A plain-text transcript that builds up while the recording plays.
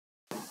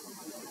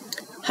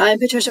Hi, I'm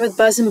Patricia with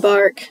Buzz and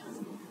Bark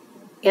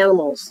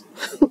Animals.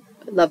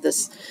 I love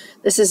this.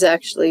 This is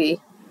actually,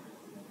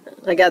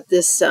 I got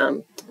this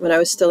when I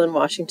was still in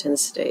Washington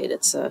State.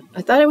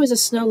 I thought it was a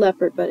snow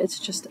leopard, but it's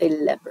just a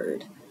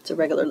leopard. It's a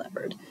regular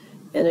leopard,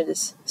 and it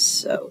is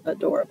so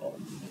adorable.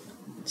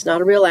 It's not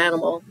a real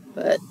animal,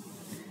 but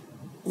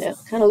yeah,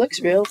 kind of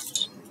looks real.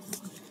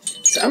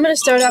 So I'm going to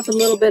start off with a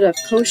little bit of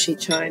koshi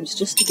chimes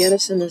just to get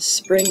us in the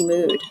spring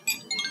mood.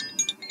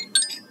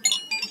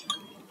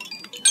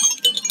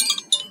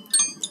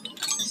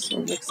 This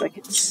one looks like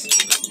it's...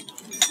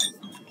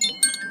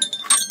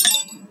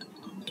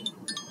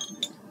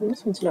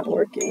 This one's not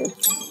working.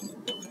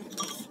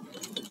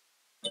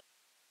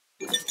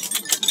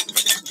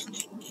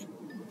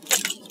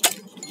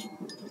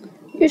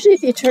 Usually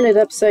if you turn it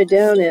upside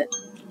down, it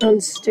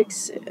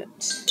unsticks it.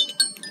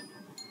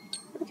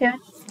 Okay,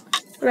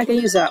 we're not going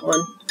to use that one.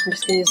 I'm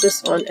just going to use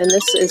this one, and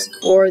this is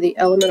for the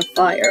element of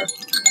fire.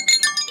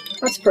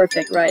 That's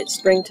perfect, right?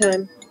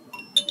 Springtime.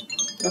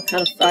 All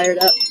kind of fired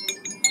up.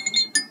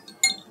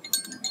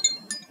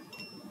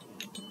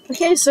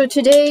 Okay, so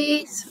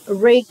today's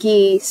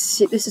Reiki,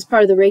 this is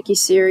part of the Reiki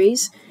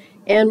series,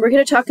 and we're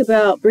going to talk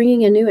about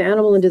bringing a new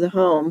animal into the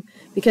home,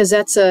 because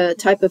that's a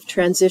type of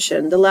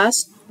transition. The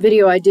last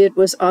video I did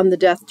was on the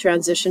death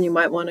transition. You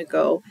might want to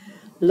go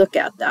look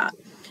at that.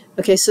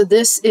 Okay, so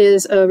this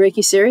is a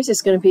Reiki series.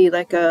 It's going to be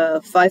like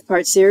a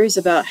 5-part series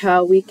about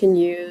how we can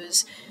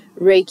use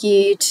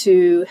Reiki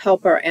to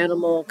help our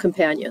animal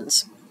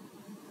companions.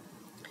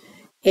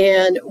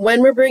 And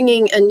when we're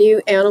bringing a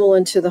new animal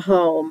into the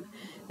home,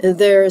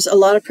 there's a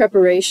lot of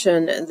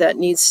preparation that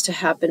needs to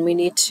happen. We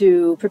need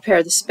to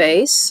prepare the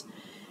space.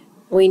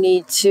 We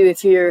need to,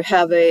 if you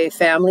have a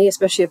family,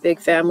 especially a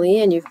big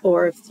family,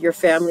 or if your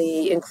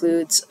family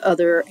includes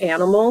other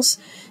animals,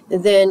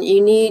 then you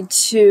need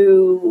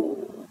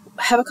to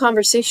have a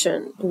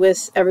conversation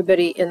with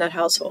everybody in that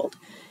household,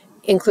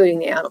 including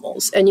the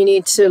animals. And you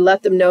need to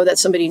let them know that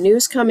somebody new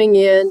is coming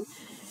in.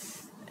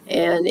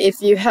 And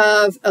if you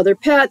have other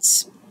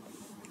pets,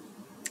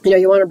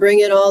 you want to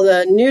bring in all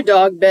the new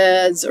dog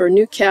beds or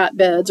new cat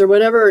beds or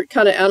whatever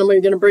kind of animal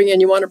you're going to bring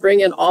in. You want to bring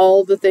in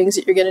all the things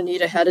that you're going to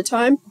need ahead of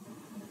time.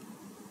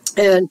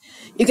 And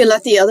you can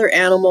let the other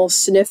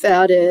animals sniff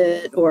at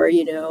it, or,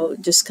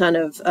 just kind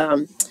of,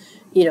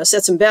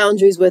 set some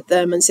boundaries with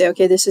them and say,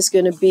 okay, this is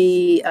going to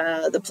be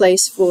the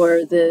place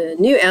for the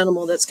new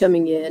animal that's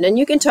coming in. And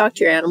you can talk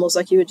to your animals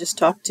like you would just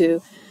talk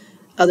to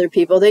other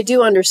people. They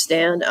do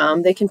understand.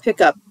 They can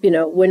pick up,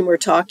 when we're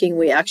talking,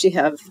 we actually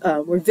have,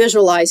 we're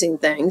visualizing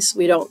things.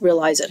 We don't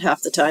realize it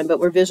half the time, but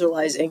we're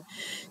visualizing.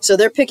 So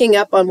they're picking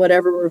up on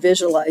whatever we're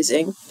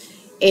visualizing.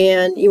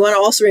 And you want to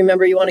also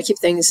remember, you want to keep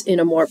things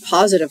in a more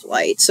positive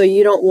light. So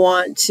you don't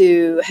want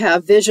to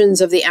have visions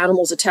of the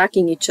animals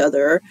attacking each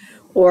other,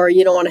 or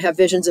you don't want to have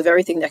visions of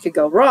everything that could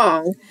go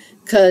wrong.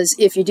 Because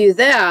if you do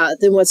that,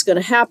 then what's going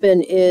to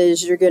happen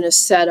is you're going to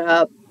set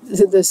up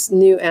this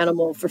new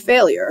animal for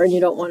failure, and you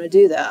don't want to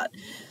do that.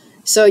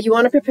 So you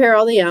want to prepare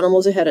all the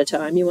animals ahead of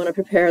time. You want to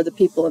prepare the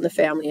people in the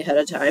family ahead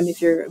of time.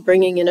 If you're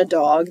bringing in a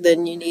dog,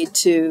 then you need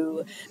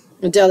to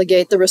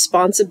delegate the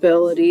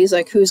responsibilities,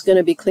 like who's going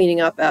to be cleaning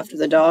up after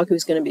the dog,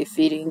 who's going to be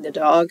feeding the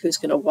dog, who's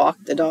going to walk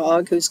the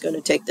dog, who's going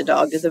to take the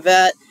dog to the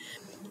vet.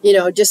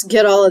 Just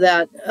get all of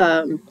that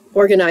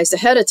organized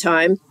ahead of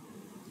time.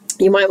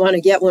 You might want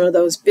to get one of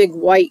those big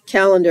white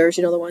calendars,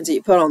 the ones that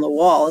you put on the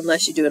wall,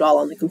 unless you do it all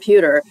on the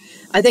computer.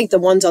 I think the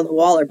ones on the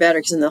wall are better,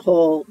 because then the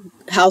whole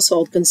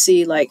household can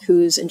see like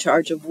who's in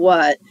charge of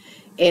what.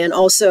 And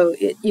also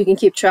you can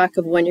keep track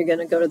of when you're going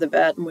to go to the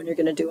vet and when you're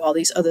going to do all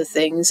these other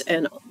things,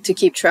 and to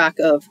keep track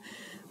of,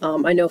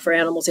 I know for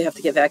animals they have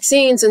to get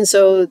vaccines, and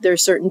so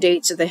there's certain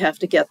dates that they have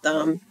to get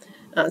them.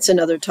 It's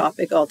another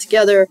topic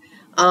altogether.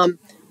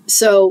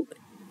 So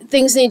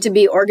things need to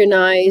be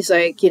organized,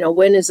 like,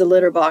 when is the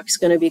litter box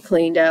going to be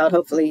cleaned out,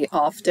 hopefully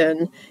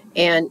often,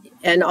 and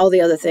all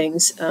the other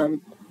things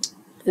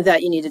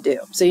that you need to do.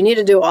 So you need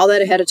to do all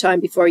that ahead of time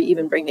before you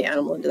even bring the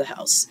animal into the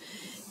house.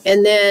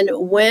 And then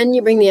when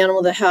you bring the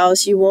animal to the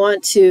house, you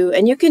want to,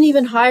 and you can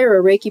even hire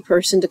a Reiki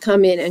person to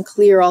come in and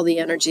clear all the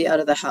energy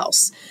out of the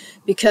house.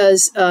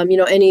 Because,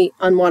 any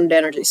unwanted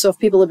energy. So if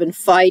people have been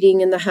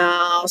fighting in the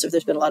house, if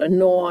there's been a lot of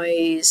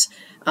noise,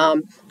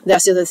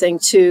 that's the other thing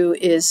too,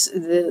 is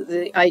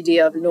the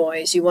idea of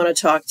noise. You want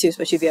to talk to,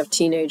 especially if you have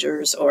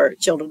teenagers or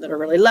children that are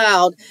really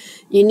loud,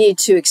 you need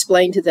to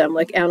explain to them,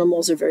 like,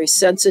 animals are very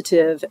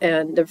sensitive,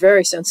 and they're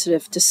very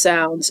sensitive to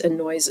sounds and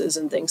noises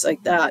and things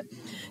like that.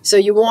 So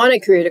you want to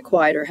create a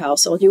quieter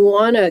household. You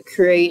want to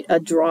create a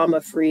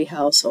drama-free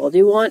household.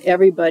 You want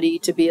everybody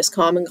to be as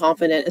calm and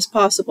confident as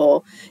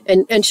possible.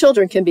 And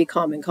children can be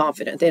calm and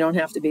confident. They don't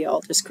have to be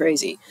all just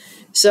crazy.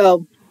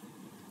 So,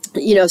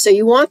 so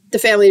you want the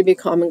family to be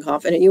calm and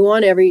confident. You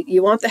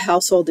want the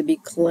household to be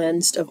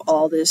cleansed of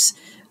all this,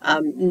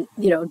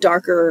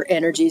 darker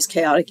energies,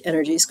 chaotic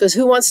energies. Because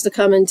who wants to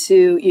come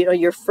into,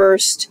 your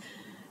first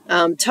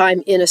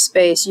time in a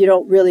space? You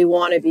don't really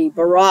want to be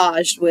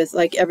barraged with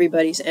like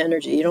everybody's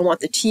energy. You don't want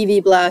the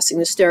TV blasting,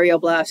 the stereo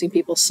blasting,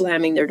 people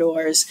slamming their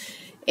doors.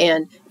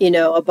 and, you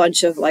know, a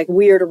bunch of like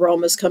weird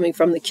aromas coming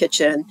from the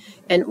kitchen.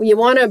 And you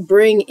want to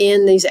bring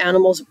in these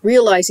animals,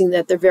 realizing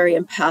that they're very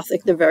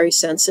empathic, they're very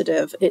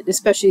sensitive,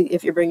 especially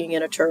if you're bringing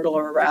in a turtle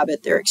or a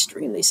rabbit, they're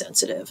extremely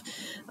sensitive.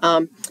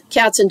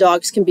 Cats and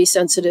dogs can be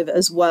sensitive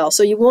as well.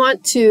 So you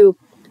want to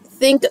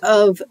think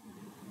of,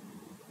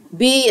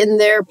 be in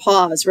their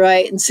paws,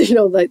 right? And so, you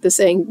know, like the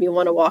saying, you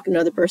want to walk in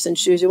another person's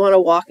shoes, you want to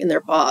walk in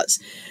their paws.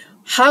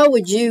 How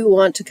would you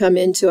want to come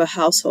into a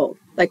household?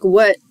 Like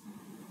what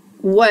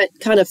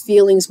kind of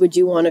feelings would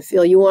you want to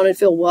feel? You want to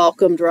feel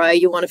welcomed,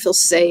 right? You want to feel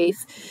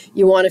safe.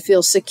 You want to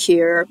feel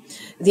secure.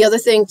 The other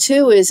thing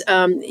too is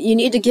you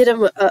need to get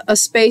them a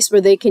space where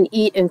they can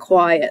eat in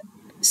quiet.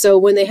 So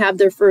when they have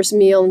their first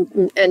meal,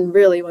 and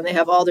really when they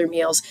have all their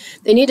meals,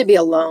 they need to be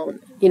alone.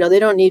 You know, they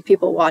don't need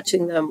people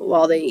watching them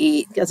while they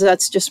eat, because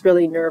that's just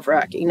really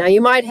nerve-wracking. Now, you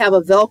might have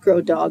a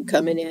Velcro dog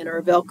coming in or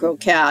a Velcro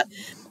cat.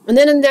 And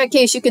then in that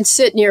case, you can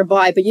sit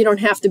nearby, but you don't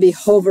have to be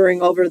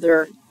hovering over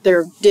their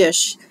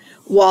dish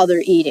while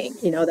they're eating.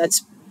 You know,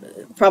 that's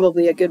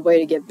probably a good way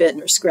to get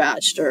bitten or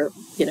scratched, or,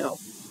 you know,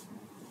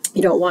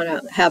 you don't want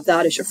to have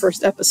that as your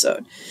first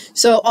episode.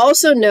 So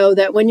also know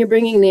that when you're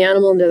bringing the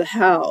animal into the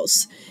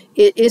house,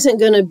 it isn't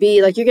going to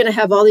be like you're going to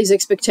have all these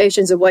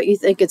expectations of what you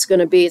think it's going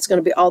to be. It's going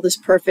to be all this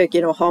perfect,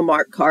 you know,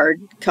 Hallmark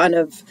card kind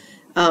of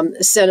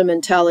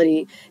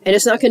sentimentality. And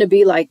it's not going to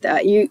be like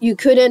that. You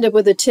could end up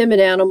with a timid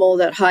animal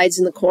that hides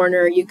in the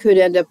corner. You could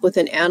end up with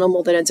an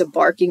animal that ends up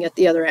barking at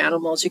the other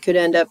animals. You could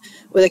end up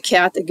with a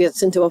cat that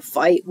gets into a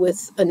fight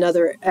with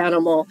another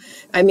animal.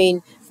 I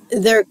mean,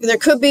 there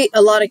could be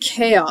a lot of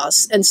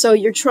chaos, and so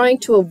you're trying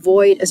to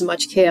avoid as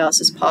much chaos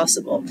as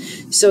possible.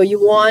 So you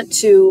want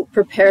to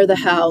prepare the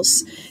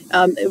house.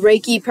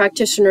 Reiki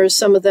practitioners,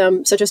 some of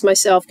them, such as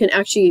myself, can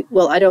actually,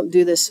 well, I don't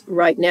do this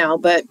right now,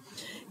 but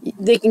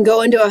they can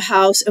go into a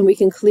house and we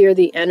can clear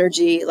the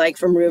energy, like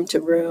from room to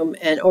room,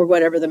 and or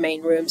whatever the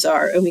main rooms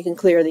are, and we can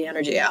clear the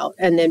energy out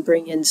and then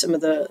bring in some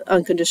of the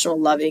unconditional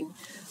loving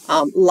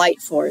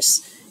light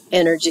force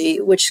energy,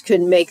 which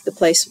could make the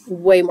place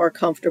way more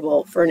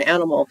comfortable for an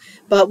animal.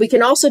 But we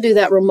can also do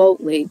that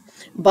remotely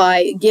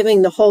by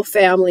giving the whole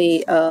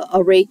family a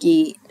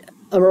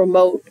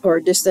remote or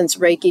distance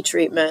Reiki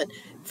treatment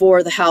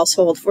for the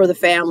household, for the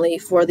family,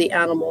 for the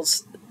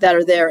animals that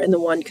are there and the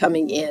one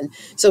coming in.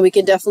 So we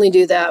can definitely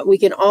do that. We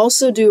can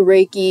also do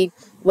Reiki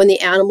when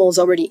the animal is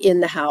already in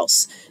the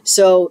house.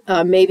 So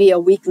maybe a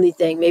weekly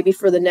thing, maybe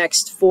for the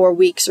next 4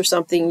 weeks or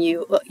something,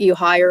 you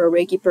hire a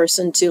Reiki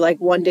person to, like,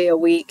 1 day a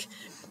week,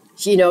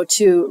 you know,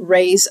 to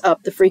raise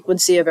up the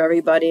frequency of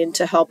everybody and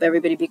to help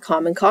everybody be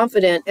calm and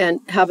confident and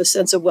have a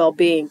sense of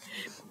well-being,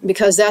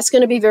 because that's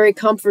going to be very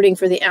comforting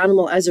for the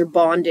animal as they're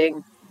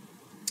bonding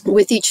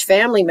with each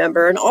family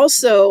member. And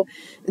also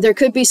there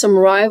could be some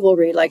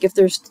rivalry, like if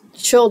there's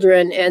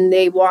children and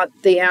they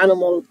want the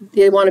animal,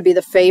 they want to be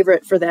the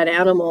favorite for that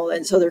animal,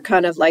 and so they're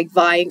kind of like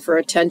vying for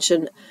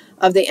attention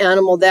of the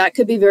animal. That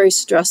could be very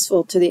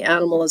stressful to the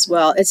animal as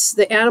well. It's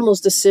the animal's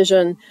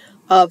decision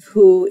of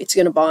who it's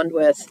going to bond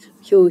with,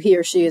 who he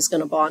or she is going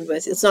to bond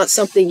with. It's not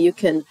something you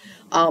can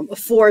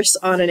force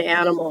on an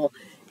animal.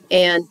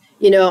 And,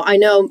 you know, I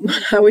know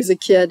when I was a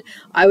kid,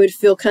 I would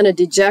feel kind of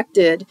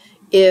dejected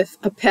if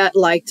a pet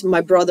liked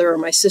my brother or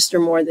my sister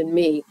more than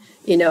me.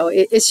 You know,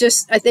 it's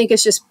just, I think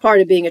it's just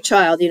part of being a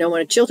child. You know,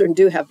 when children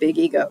do have big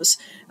egos.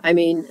 I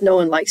mean, no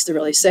one likes to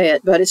really say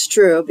it, but it's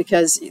true,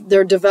 because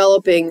they're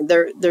developing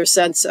their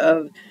sense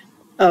of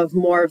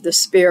more of the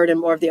spirit and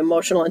more of the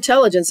emotional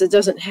intelligence. It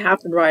doesn't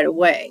happen right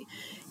away.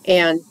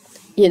 And,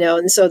 you know,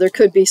 and so there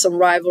could be some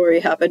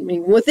rivalry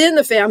happening within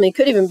the family. It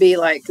could even be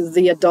like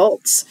the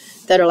adults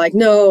that are like,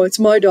 no, it's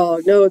my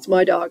dog, no, it's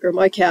my dog, or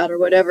my cat, or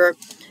whatever.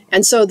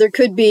 And so there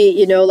could be,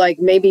 you know, like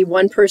maybe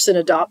one person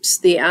adopts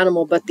the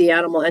animal, but the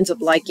animal ends up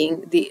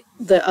liking the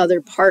other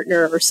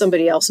partner or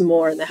somebody else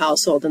more in the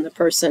household than the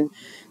person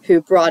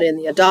who brought in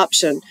the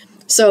adoption.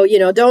 So, you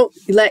know, don't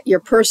let your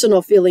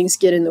personal feelings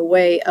get in the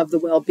way of the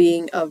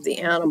well-being of the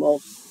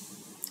animal.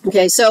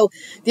 Okay, so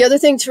the other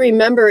thing to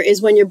remember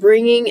is when you're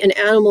bringing an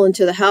animal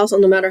into the house,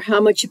 no matter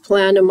how much you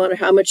plan, no matter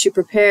how much you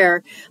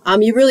prepare,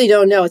 you really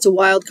don't know. It's a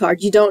wild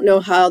card. You don't know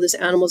how this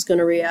animal is going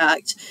to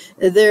react.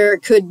 There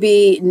could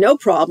be no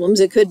problems.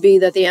 It could be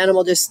that the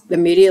animal just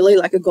immediately,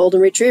 like a golden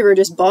retriever,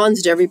 just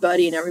bonds to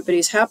everybody and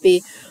everybody's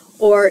happy.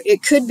 Or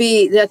it could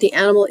be that the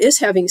animal is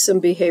having some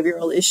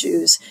behavioral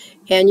issues,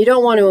 and you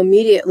don't want to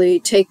immediately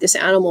take this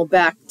animal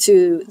back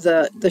to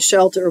the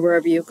shelter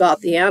wherever you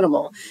got the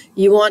animal.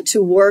 You want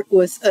to work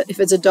with,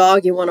 if it's a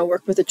dog, you want to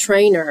work with a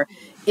trainer.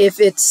 If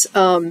it's,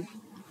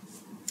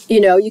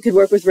 you know, you could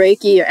work with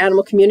Reiki or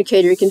animal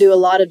communicator. You can do a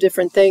lot of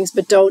different things,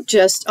 but don't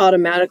just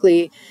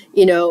automatically,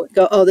 you know,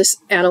 go, oh, this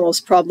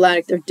animal's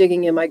problematic, they're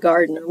digging in my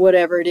garden, or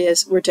whatever it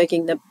is. We're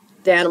taking the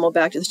animal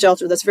back to the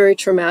shelter. That's very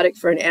traumatic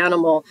for an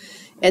animal.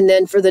 And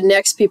then for the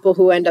next people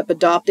who end up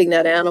adopting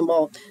that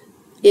animal,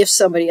 if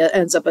somebody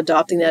ends up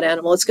adopting that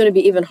animal, it's going to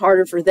be even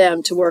harder for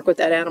them to work with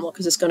that animal,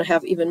 because it's going to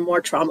have even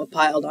more trauma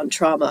piled on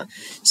trauma.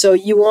 So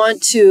you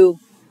want to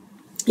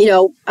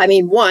I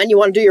mean, one, you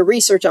want to do your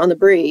research on the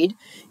breed.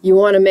 You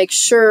want to make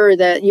sure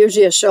that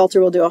usually a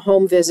shelter will do a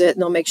home visit,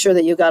 and they'll make sure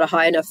that you've got a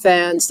high enough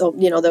fence.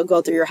 They'll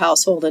go through your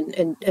household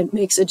and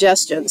make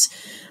suggestions.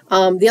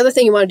 The other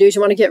thing you want to do is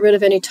you want to get rid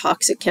of any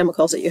toxic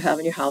chemicals that you have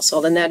in your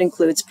household, and that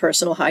includes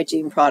personal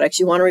hygiene products.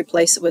 You want to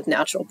replace it with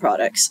natural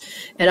products.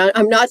 And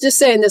I'm not just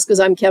saying this because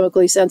I'm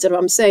chemically sensitive.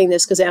 I'm saying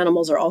this because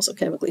animals are also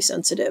chemically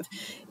sensitive.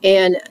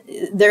 And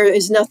there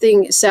is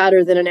nothing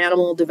sadder than an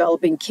animal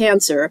developing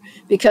cancer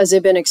because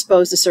they've been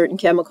exposed to certain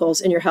chemicals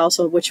in your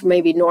household, which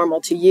may be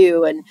normal to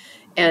you.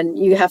 And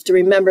you have to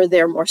remember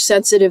they're more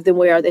sensitive than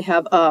we are. They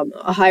have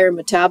a higher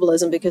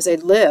metabolism because they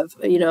live,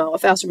 a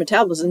faster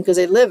metabolism because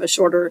they live a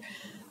shorter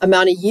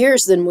amount of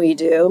years than we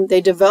do. They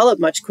develop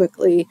much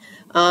quickly.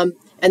 And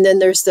then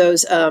there's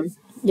those,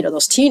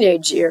 those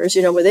teenage years,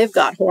 where they've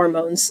got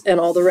hormones and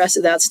all the rest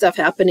of that stuff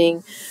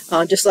happening,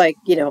 just like,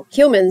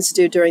 humans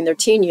do during their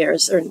teen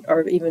years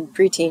or even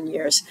preteen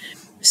years.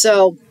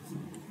 So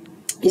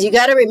you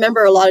got to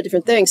remember a lot of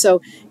different things. So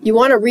you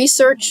want to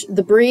research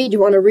the breed. You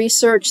want to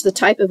research the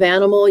type of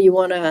animal. You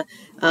want to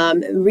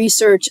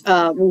research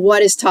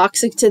what is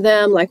toxic to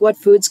them, like what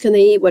foods can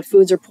they eat, what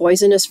foods are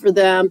poisonous for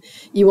them.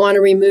 You want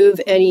to remove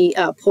any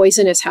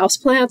poisonous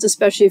houseplants,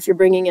 especially if you're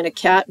bringing in a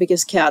cat,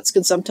 because cats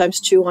can sometimes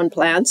chew on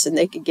plants and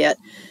they could get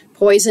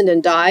poisoned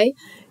and die.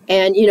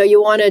 And, you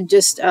want to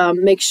just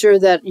make sure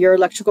that your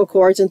electrical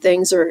cords and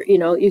things are,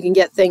 you can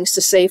get things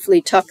to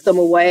safely tuck them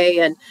away.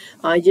 And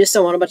you just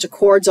don't want a bunch of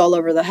cords all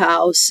over the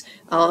house,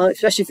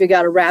 especially if you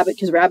got a rabbit,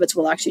 because rabbits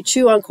will actually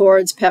chew on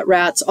cords. Pet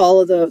rats, all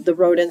of the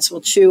rodents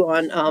will chew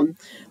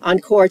on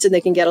cords and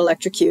they can get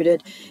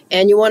electrocuted.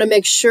 And you want to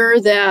make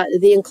sure that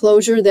the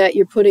enclosure that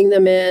you're putting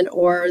them in,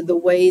 or the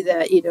way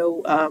that,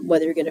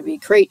 whether you're going to be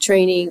crate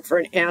training for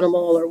an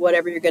animal or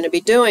whatever you're going to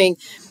be doing,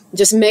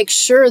 just make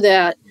sure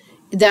that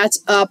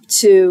that's up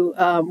to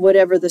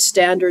whatever the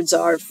standards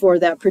are for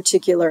that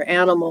particular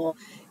animal.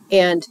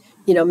 And,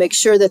 make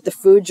sure that the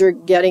food you're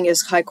getting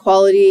is high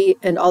quality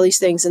and all these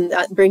things. And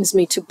that brings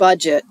me to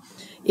budget.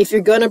 If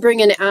you're going to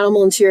bring an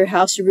animal into your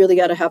house, you really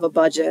got to have a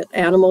budget.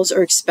 Animals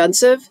are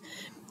expensive.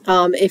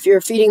 If you're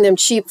feeding them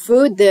cheap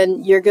food,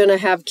 then you're going to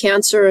have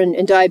cancer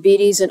and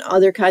diabetes and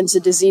other kinds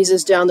of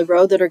diseases down the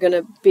road that are going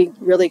to be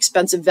really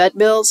expensive vet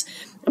bills.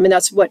 I mean,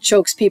 that's what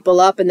chokes people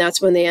up, and that's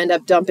when they end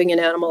up dumping an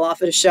animal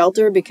off at a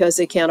shelter because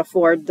they can't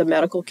afford the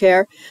medical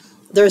care.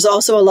 There's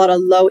also a lot of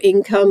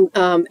low-income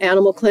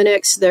animal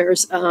clinics.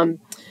 There's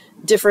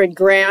different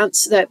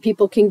grants that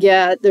people can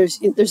get.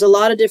 There's a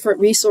lot of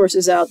different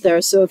resources out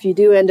there. So if you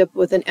do end up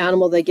with an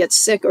animal that gets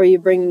sick, or you're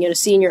bringing in a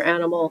senior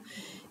animal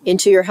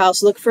into your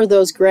house, look for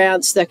those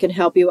grants that can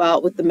help you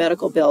out with the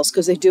medical bills,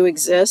 because they do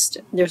exist.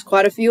 There's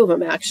quite a few of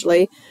them,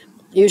 actually.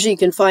 Usually you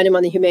can find them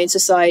on the Humane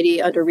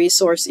Society under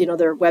resource,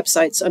 their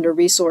websites under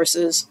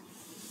resources,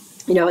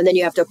 and then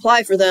you have to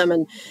apply for them.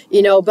 And,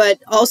 but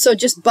also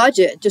just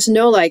budget, just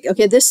know, like,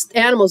 okay, this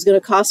animal is going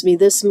to cost me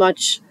this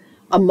much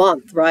a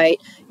month, right?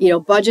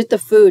 Budget the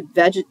food,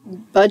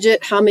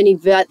 budget how many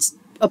vet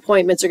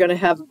appointments are going to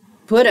have,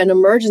 put an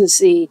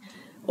emergency,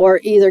 or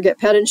either get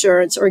pet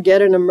insurance or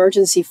get an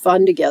emergency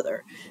fund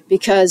together,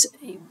 because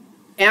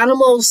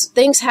animals,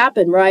 things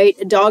happen, right?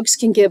 Dogs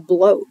can get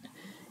bloat.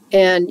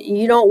 And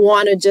you don't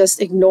want to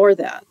just ignore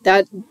that.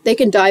 They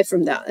can die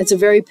from that. It's a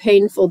very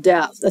painful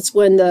death. That's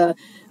when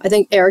I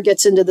think air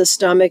gets into the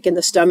stomach and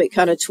the stomach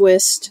kind of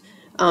twists.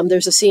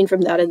 There's a scene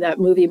from that in that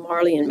movie,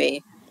 Marley and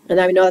Me. And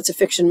I know that's a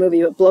fiction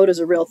movie, but bloat is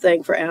a real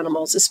thing for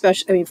animals,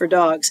 especially, for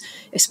dogs,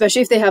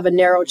 especially if they have a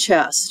narrow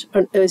chest.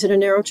 Is it a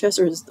narrow chest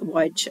or is it a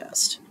wide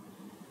chest?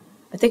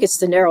 I think it's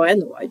the narrow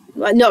and the wide.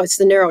 No, it's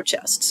the narrow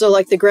chest. So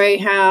like the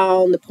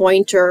Greyhound, the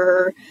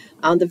Pointer,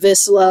 the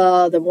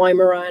Vizsla, the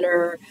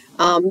Weimaraner,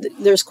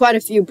 there's quite a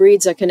few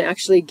breeds that can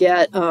actually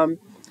get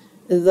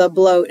the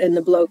bloat, and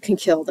the bloat can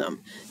kill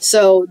them.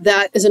 So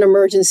that is an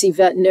emergency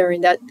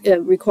veterinarian that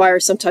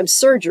requires sometimes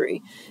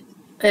surgery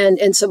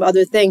and some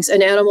other things.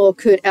 An animal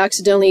could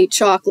accidentally eat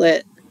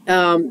chocolate.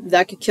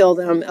 That could kill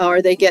them,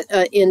 or they get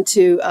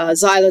into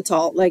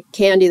xylitol, like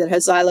candy that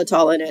has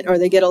xylitol in it, or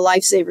they get a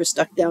lifesaver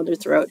stuck down their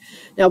throat.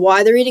 Now,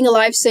 why they're eating a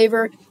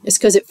lifesaver is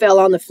because it fell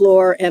on the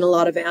floor, and a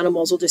lot of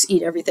animals will just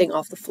eat everything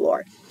off the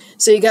floor.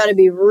 So you got to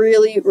be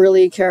really,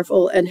 really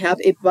careful and have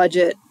a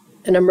budget,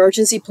 an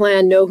emergency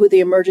plan, know who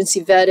the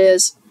emergency vet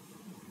is.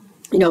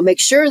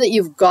 Make sure that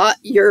you've got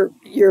your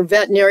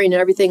veterinarian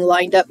and everything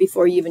lined up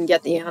before you even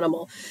get the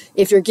animal.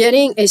 If you're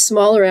getting a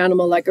smaller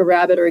animal like a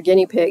rabbit or a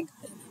guinea pig,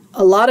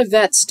 a lot of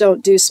vets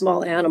don't do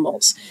small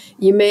animals.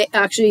 You may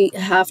actually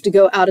have to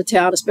go out of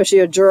town, especially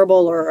a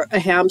gerbil or a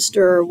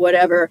hamster or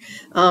whatever.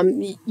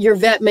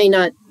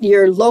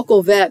 Your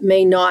local vet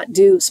may not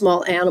do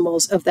small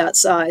animals of that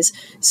size.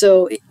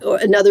 So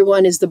another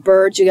one is the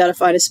birds. You got to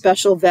find a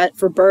special vet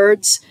for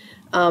birds,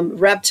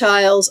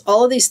 reptiles.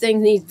 All of these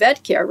things need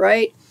vet care,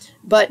 right?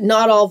 But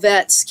not all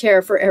vets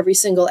care for every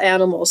single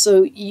animal.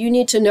 So you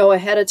need to know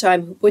ahead of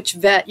time which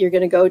vet you're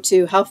going to go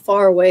to, how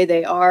far away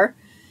they are.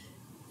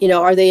 You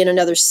know, are they in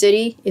another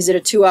city? Is it a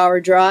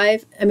 2-hour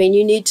drive? I mean,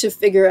 you need to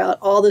figure out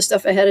all this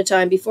stuff ahead of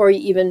time before you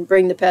even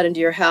bring the pet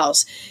into your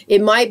house.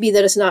 It might be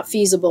that it's not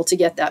feasible to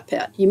get that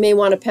pet. You may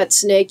want a pet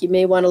snake, you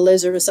may want a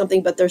lizard or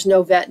something, but there's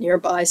no vet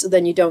nearby, so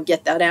then you don't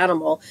get that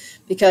animal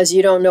because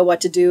you don't know what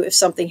to do if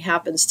something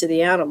happens to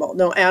the animal.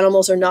 No,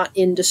 animals are not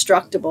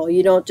indestructible.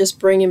 You don't just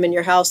bring them in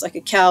your house like a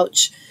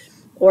couch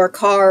or a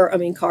car. I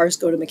mean, cars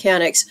go to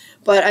mechanics,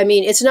 but I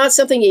mean, it's not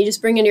something you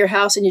just bring into your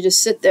house and you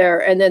just sit there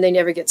and then they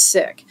never get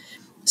sick.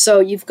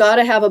 So you've got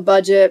to have a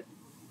budget.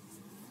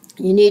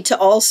 You need to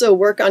also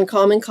work on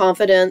calm and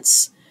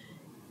confidence.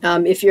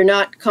 If you're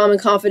not calm and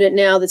confident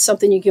now, that's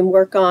something you can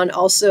work on.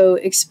 Also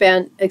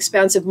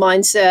expansive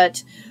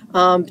mindset,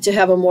 to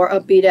have a more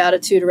upbeat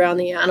attitude around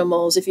the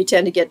animals. If you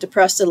tend to get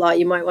depressed a lot,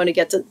 you might want to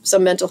get to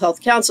some mental health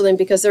counseling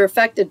because they're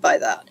affected by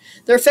that.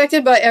 They're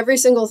affected by every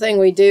single thing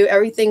we do,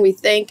 everything we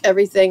think,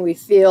 everything we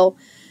feel.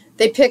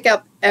 They pick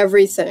up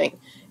everything.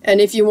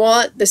 And if you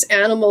want this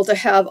animal to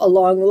have a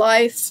long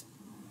life,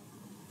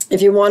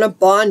 if you want to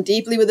bond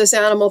deeply with this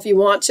animal, if you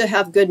want to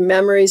have good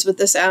memories with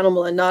this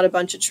animal and not a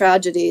bunch of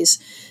tragedies,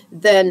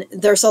 then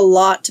there's a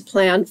lot to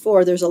plan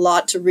for. There's a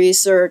lot to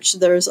research.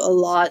 There's a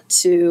lot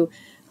to,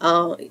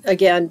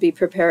 again, be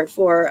prepared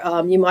for.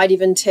 You might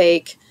even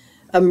take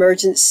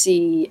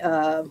emergency,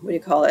 what do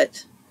you call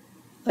it?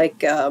 Like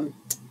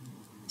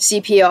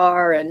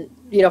CPR and,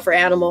 you know, for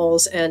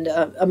animals, and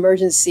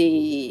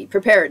emergency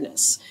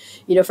preparedness.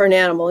 You know, for an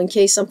animal, in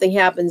case something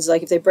happens,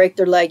 like if they break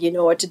their leg, you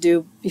know what to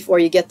do before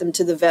you get them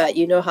to the vet.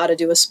 You know how to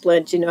do a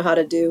splint. You know how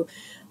to do,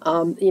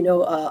 you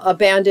know, a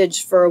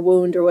bandage for a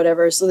wound or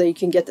whatever, so that you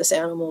can get this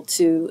animal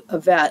to a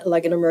vet,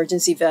 like an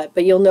emergency vet.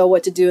 But you'll know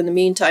what to do in the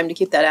meantime to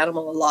keep that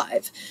animal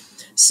alive.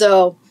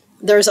 So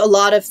there's a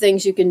lot of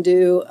things you can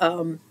do.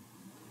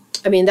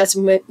 I mean, that's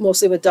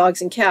mostly with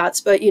dogs and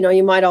cats, but, you know,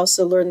 you might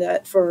also learn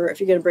that for if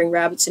you're going to bring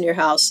rabbits in your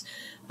house.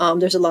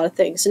 There's a lot of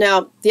things.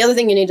 Now, the other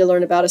thing you need to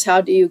learn about is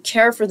how do you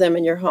care for them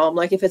in your home?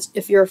 Like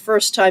if you're a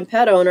first-time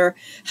pet owner,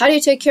 how do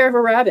you take care of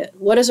a rabbit?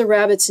 What is a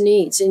rabbit's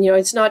needs? And, you know,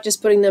 it's not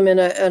just putting them in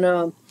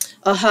a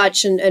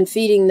hutch and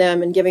feeding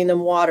them and giving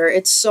them water.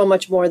 It's so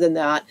much more than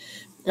that.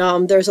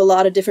 There's a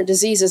lot of different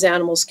diseases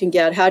animals can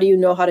get. How do you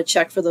know how to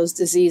check for those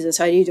diseases?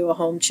 How do you do a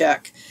home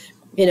check?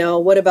 You know,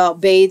 what about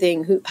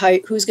bathing?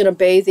 Who's going to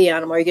bathe the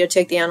animal? Are you going to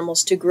take the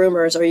animals to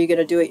groomers? Or are you going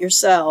to do it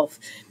yourself?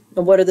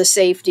 And what are the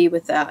safety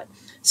with that?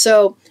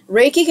 So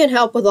Reiki can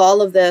help with all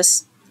of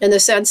this in the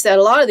sense that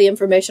a lot of the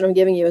information I'm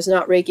giving you is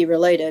not Reiki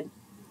related.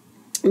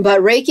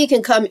 But Reiki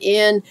can come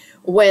in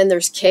when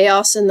there's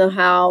chaos in the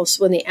house,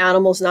 when the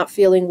animal's not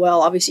feeling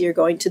well. Obviously, you're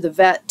going to the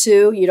vet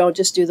too. You don't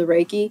just do the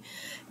Reiki.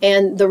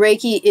 And the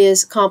Reiki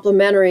is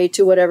complementary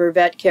to whatever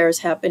vet care is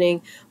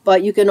happening.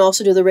 But you can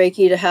also do the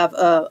Reiki to have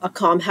a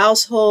calm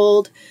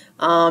household.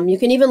 You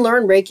can even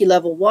learn Reiki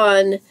level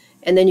 1.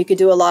 And then you could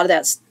do a lot of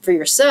that for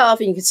yourself.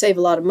 And you could save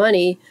a lot of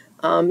money.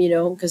 You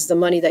know, because the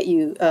money that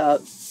you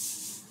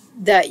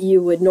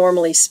would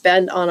normally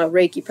spend on a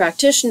Reiki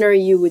practitioner,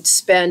 you would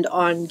spend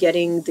on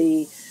getting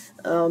the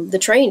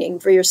training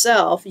for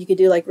yourself. You could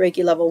do like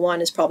Reiki level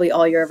 1 is probably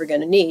all you're ever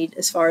going to need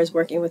as far as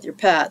working with your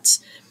pets.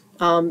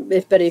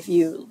 But if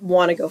you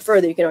want to go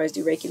further, you can always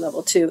do Reiki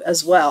level 2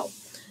 as well.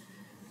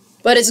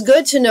 But it's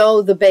good to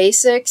know the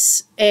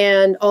basics,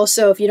 and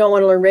also if you don't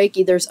want to learn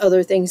Reiki, there's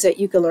other things that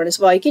you can learn as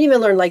well. You can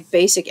even learn like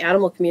basic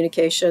animal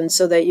communication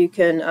so that you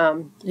can,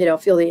 you know,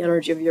 feel the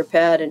energy of your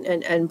pet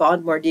and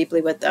bond more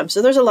deeply with them.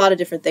 So there's a lot of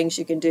different things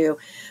you can do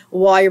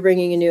while you're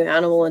bringing a new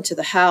animal into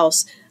the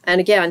house. And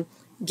again,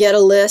 get a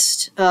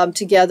list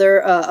together,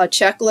 a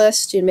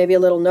checklist, you know, maybe a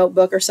little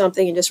notebook or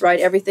something, and just write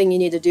everything you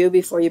need to do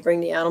before you bring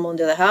the animal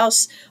into the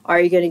house.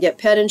 Are you going to get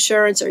pet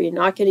insurance? Are you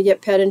not going to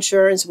get pet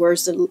insurance?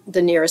 Where's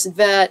the nearest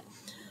vet?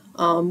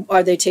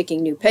 Are they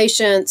taking new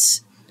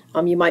patients?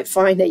 You might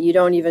find that you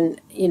don't even,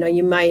 you know,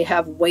 you might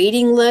have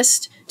waiting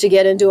list to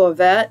get into a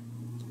vet,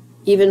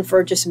 even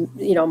for just,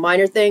 you know,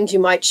 minor things. You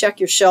might check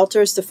your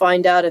shelters to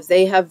find out if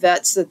they have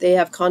vets that they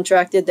have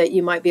contracted that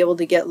you might be able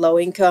to get low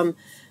income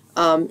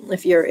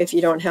if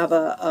you don't have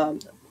a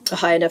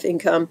high enough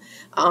income.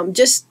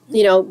 Just,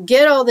 you know,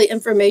 get all the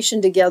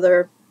information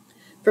together,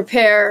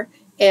 prepare,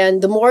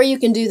 and the more you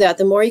can do that,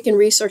 the more you can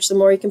research, the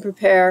more you can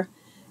prepare,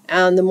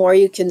 and the more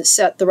you can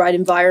set the right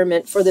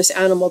environment for this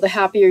animal, the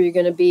happier you're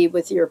going to be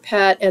with your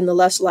pet, and the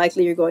less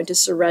likely you're going to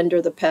surrender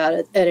the pet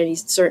at any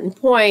certain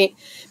point.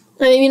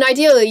 I mean,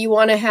 ideally, you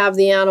want to have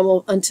the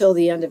animal until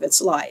the end of its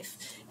life.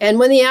 And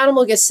when the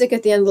animal gets sick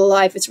at the end of the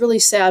life, it's really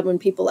sad when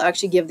people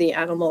actually give the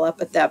animal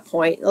up at that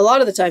point. A lot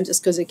of the times it's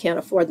because they can't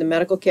afford the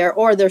medical care,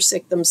 or they're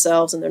sick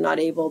themselves and they're not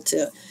able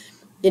to,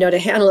 you know, to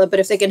handle it. But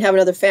if they can have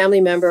another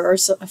family member or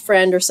a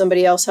friend or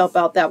somebody else help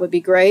out, that would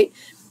be great,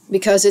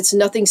 because it's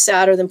nothing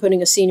sadder than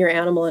putting a senior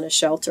animal in a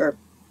shelter.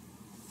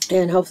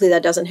 And hopefully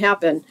that doesn't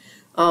happen.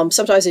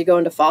 Sometimes they go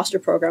into foster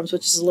programs,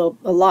 which is a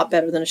lot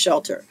better than a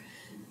shelter.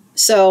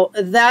 So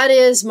that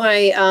is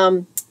my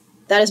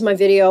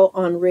video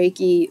on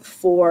Reiki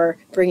for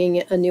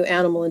bringing a new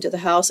animal into the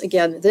house.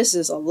 Again, this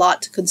is a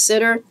lot to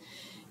consider.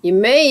 You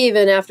may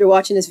even, after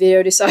watching this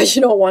video, decide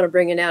you don't want to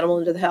bring an animal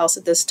into the house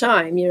at this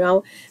time, you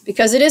know,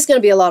 because it is going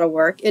to be a lot of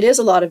work. It is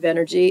a lot of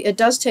energy. It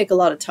does take a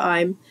lot of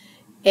time.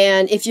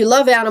 And if you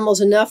love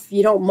animals enough,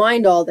 you don't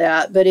mind all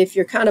that. But if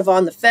you're kind of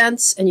on the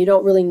fence and you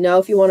don't really know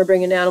if you want to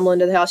bring an animal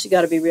into the house, you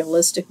got to be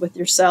realistic with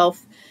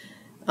yourself.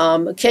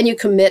 Can you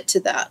commit to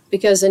that?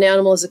 Because an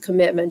animal is a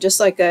commitment, just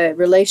like a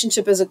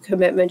relationship is a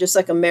commitment, just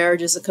like a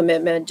marriage is a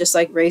commitment, just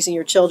like raising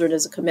your children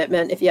is a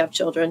commitment if you have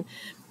children.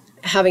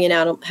 Having an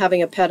animal,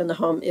 having a pet in the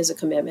home is a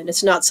commitment.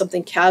 It's not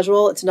something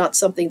casual. It's not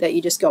something that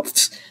you just go,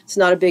 it's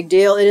not a big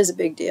deal. It is a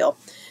big deal.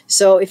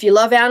 So if you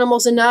love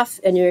animals enough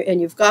and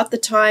you've got the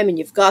time and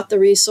you've got the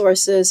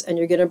resources and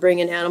you're going to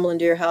bring an animal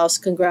into your house,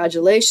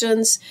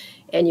 congratulations.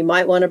 And you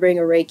might want to bring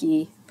a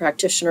Reiki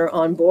practitioner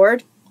on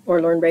board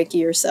or learn Reiki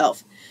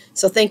yourself.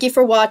 So thank you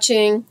for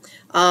watching.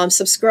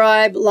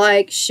 Subscribe,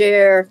 like,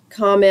 share,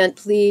 comment,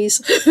 please,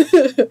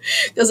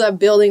 because I'm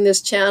building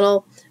this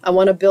channel. I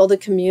want to build a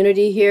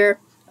community here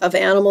of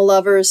animal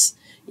lovers,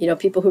 you know,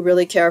 people who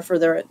really care for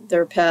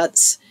their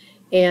pets,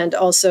 and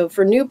also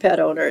for new pet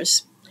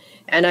owners.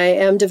 And I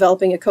am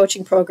developing a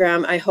coaching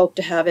program. I hope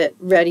to have it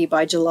ready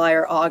by July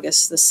or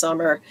August this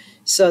summer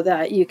so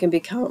that you can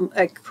become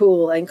a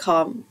cool and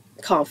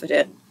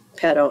confident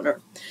pet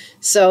owner.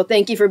 So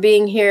thank you for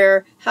being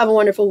here. Have a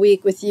wonderful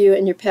week with you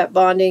and your pet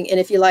bonding. And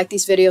if you like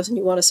these videos and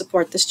you want to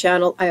support this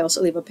channel, I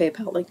also leave a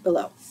PayPal link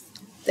below.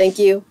 Thank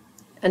you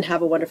and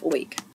have a wonderful week.